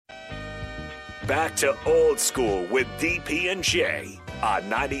Back to old school with DP and J on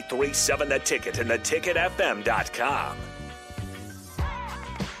 93.7 The Ticket and theticketfm.com.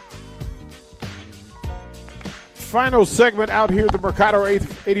 Final segment out here at the Mercado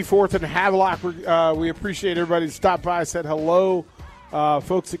 84th and Havelock. We appreciate everybody that stopped by, said hello.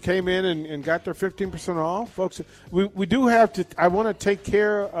 Folks that came in and got their 15% off. Folks, we do have to – I want to take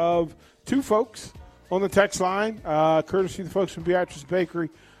care of two folks on the text line, courtesy of the folks from Beatrice Bakery.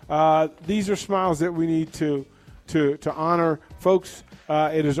 These are smiles that we need to honor. Folks,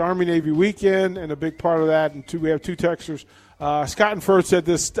 it is Army-Navy weekend, and a big part of that, and we have two texters. Scott and Firth said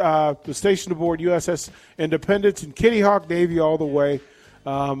this, the station aboard USS Independence and Kitty Hawk Navy all the way.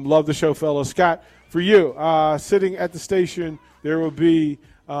 Love the show, fellas. Scott, for you, sitting at the station, there will be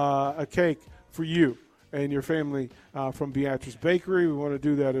a cake for you and your family from Beatrice Bakery. We want to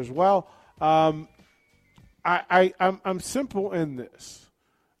do that as well. I'm simple in this,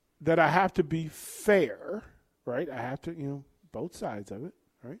 that I have to be fair, right? I have to, both sides of it,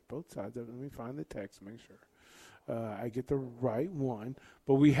 right? Both sides of it. Let me find the text, make sure I get the right one.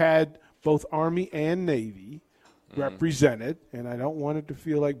 But we had both Army and Navy represented, and I don't want it to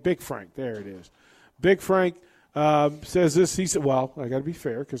feel like Big Frank. There it is. Big Frank says this. He said, well, I got to be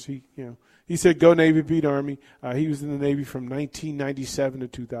fair because he said, go Navy, beat Army. He was in the Navy from 1997 to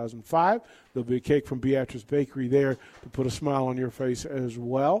 2005. There'll be a cake from Beatrice Bakery there to put a smile on your face as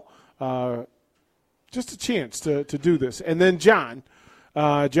well. Just a chance to do this. And then John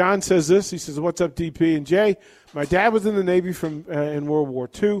says this. He says, what's up, DP and Jay? My dad was in the Navy in World War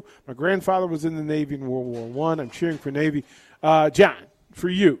II. My grandfather was in the Navy in World War I. I'm cheering for Navy. John, for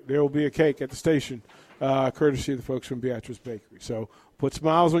you, there will be a cake at the station, courtesy of the folks from Beatrice Bakery. So put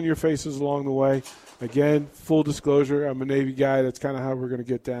smiles on your faces along the way. Again, full disclosure, I'm a Navy guy. That's kind of how we're going to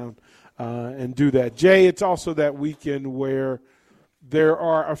get down and do that. Jay, it's also that weekend where there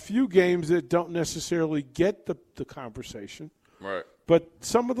are a few games that don't necessarily get the conversation. Right. But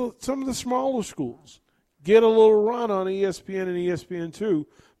some of the smaller schools get a little run on ESPN and ESPN2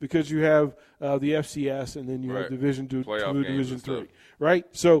 because you have the FCS and then you have Division 2, Division 3. Right?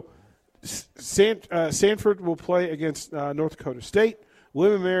 So Sanford will play against North Dakota State.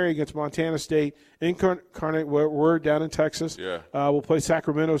 William & Mary against Montana State. Incarnate Word down in Texas will play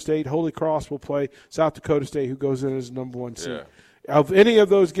Sacramento State. Holy Cross will play South Dakota State, who goes in as number one seed. Yeah. Of any of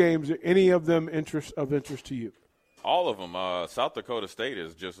those games, are any of them of interest to you? All of them. South Dakota State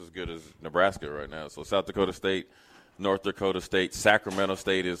is just as good as Nebraska right now. So South Dakota State, North Dakota State, Sacramento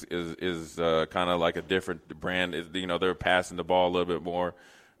State is kind of like a different brand. They're passing the ball a little bit more.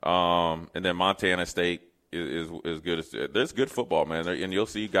 And then Montana State is good. There's good football, man. And you'll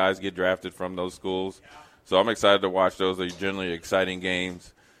see guys get drafted from those schools. So I'm excited to watch those. They're generally exciting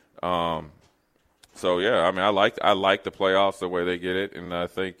games. So yeah, I mean, I like the playoffs the way they get it, and I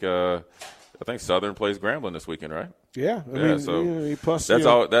think Southern plays Grambling this weekend, right? Yeah, I mean, so plus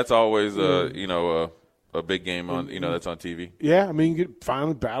that's always a big game on that's on TV. Yeah, I mean, you get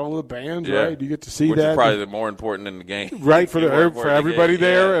finally Battle of the Bands, right? You get to see which that, is probably more important than the game, right? For everybody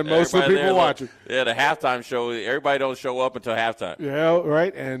there and most of the people watching. Yeah, the halftime show. Everybody don't show up until halftime. Yeah,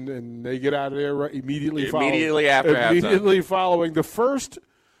 right, and they get out of there immediately following the first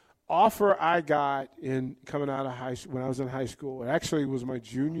offer I got in coming out of high school when I was in high school. It actually was my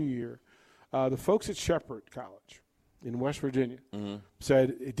junior year. The folks at Shepherd College in West Virginia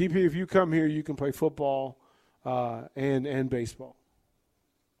said, DP, if you come here, you can play football and baseball.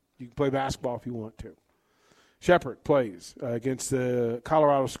 You can play basketball if you want to. Shepherd plays against the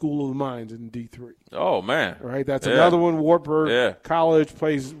Colorado School of the Mines in D3. Oh, man. Right, that's another one. Wartburg College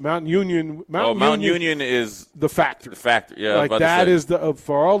plays Mountain Union. Mountain Union is the factory. Yeah, like that is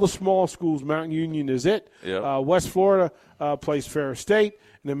for all the small schools, Mountain Union is it. Yeah. West Florida plays Ferris State.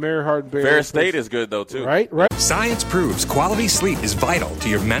 And then Mary Hardin-Bailey. Ferris State is good, though, too. Right. Science proves quality sleep is vital to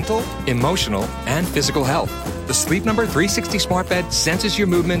your mental, emotional, and physical health. The Sleep Number 360 smart bed senses your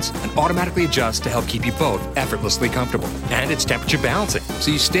movements and automatically adjusts to help keep you both effortlessly comfortable. And it's temperature balancing, so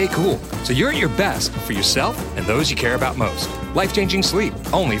you stay cool. So you're at your best for yourself and those you care about most. Life-changing sleep,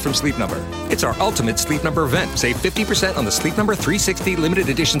 only from Sleep Number. It's our ultimate Sleep Number event. Save 50% on the Sleep Number 360 limited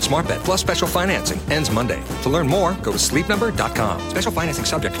edition smart bed, plus special financing. Ends Monday. To learn more, go to sleepnumber.com. Special financing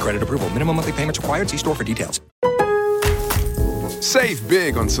subject to credit approval. Minimum monthly payments required. See store for details. Save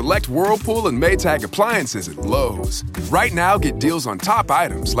big on select Whirlpool and Maytag appliances at Lowe's. Right now, get deals on top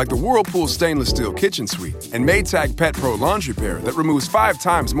items like the Whirlpool stainless steel kitchen suite and Maytag Pet Pro laundry pair that removes 5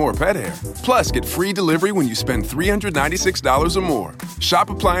 times more pet hair. Plus, get free delivery when you spend $396 or more. Shop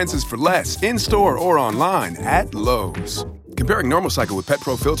appliances for less in-store or online at Lowe's. Comparing normal cycle with Pet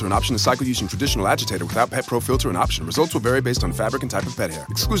Pro Filter and option to cycle using traditional agitator without Pet Pro Filter and option. Results will vary based on fabric and type of pet hair.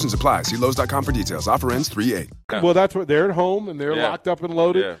 Exclusions apply. See Lowe's.com for details. Offer ends 3/8. Well, that's what they're at home, and they're locked up and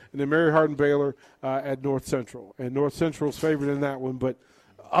loaded. And then Mary Hardin-Baylor at North Central. And North Central's favored in that one. But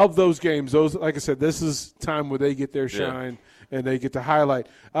of those games, like I said, this is time where they get their shine and they get to highlight.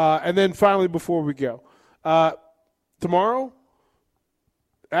 And then finally, before we go, tomorrow,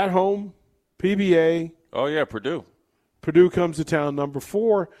 at home, PBA. Oh, yeah, Purdue. Purdue comes to town, number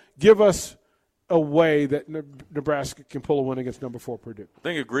 4. Give us a way that Nebraska can pull a win against number 4 Purdue. I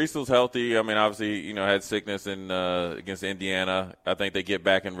think if Griesel's healthy, I mean, obviously, had sickness against Indiana. I think they get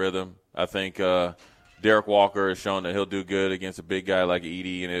back in rhythm. I think Derek Walker has shown that he'll do good against a big guy like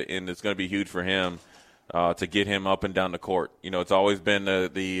Edey, and it's going to be huge for him to get him up and down the court. It's always been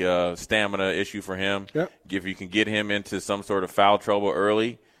the stamina issue for him. Yep. If you can get him into some sort of foul trouble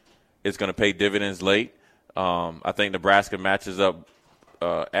early, it's going to pay dividends late. I think Nebraska matches up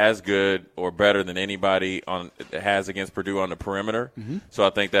as good or better than anybody has against Purdue on the perimeter. Mm-hmm. So I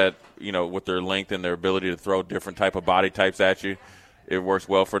think that, with their length and their ability to throw different type of body types at you, it works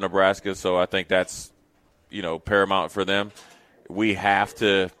well for Nebraska. So I think that's, paramount for them. We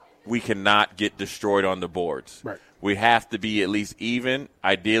cannot get destroyed on the boards. Right. We have to be at least even.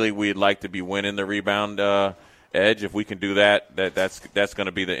 Ideally, we'd like to be winning the rebound edge. If we can do that's going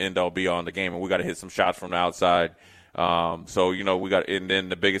to be the end-all, be-all in the game, and we got to hit some shots from the outside. So we got, and then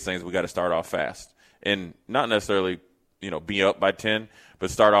the biggest thing is we got to start off fast, and not necessarily be up by 10, but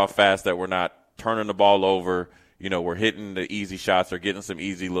start off fast that we're not turning the ball over. We're hitting the easy shots or getting some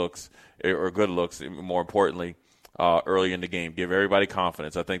easy looks or good looks. More importantly, early in the game, give everybody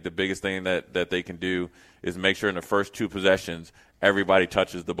confidence. I think the biggest thing that they can do is make sure in the first 2 possessions everybody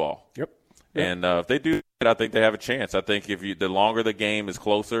touches the ball. Yep. And if they do that, I think they have a chance. I think the longer the game is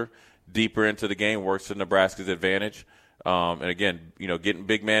closer, deeper into the game works to Nebraska's advantage. And again, getting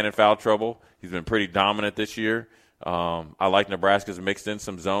big man in foul trouble. He's been pretty dominant this year. I like Nebraska's mixed in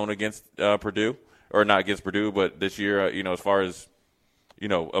some zone against Purdue, or not against Purdue, but this year, as far as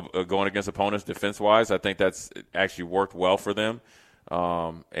going against opponents defense-wise, I think that's actually worked well for them.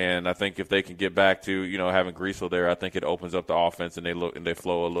 And I think if they can get back to having Griesel there, I think it opens up the offense and they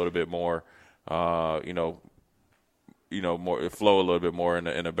flow a little bit more. Flow a little bit more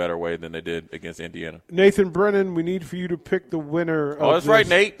in a better way than they did against Indiana. Nathan Brennan, we need for you to pick the winner. Oh, that's right,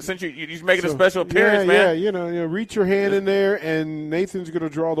 Nate. Since you're making a special appearance, man. Yeah, reach your hand in there, and Nathan's going to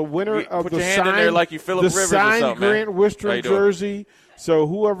draw the winner of put your hand in there like you Phillip Rivers or something, signed Grant Wistrom jersey. Doing? So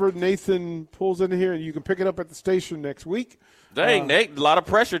whoever Nathan pulls in here, you can pick it up at the station next week. Dang, Nate, a lot of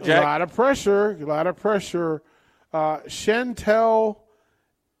pressure, Jack. A lot of pressure. Chantel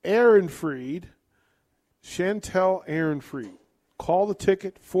Ehrenfried. Call the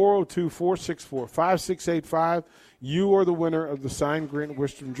ticket, 402-464-5685. You are the winner of the signed Grant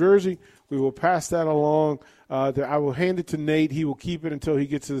Wistrom jersey. We will pass that along. I will hand it to Nate. He will keep it until he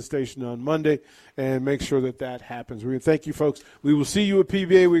gets to the station on Monday and make sure that happens. We thank you, folks. We will see you at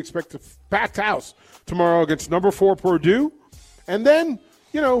PBA. We expect a packed house tomorrow against number 4 Purdue. And then,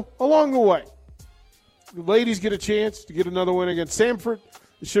 along the way, the ladies get a chance to get another win against Samford.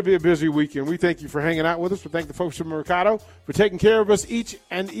 It should be a busy weekend. We thank you for hanging out with us. We thank the folks from Mercado for taking care of us each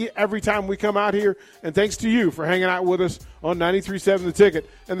and every time we come out here. And thanks to you for hanging out with us on 93.7 The Ticket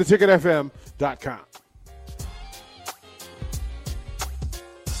and theticketfm.com.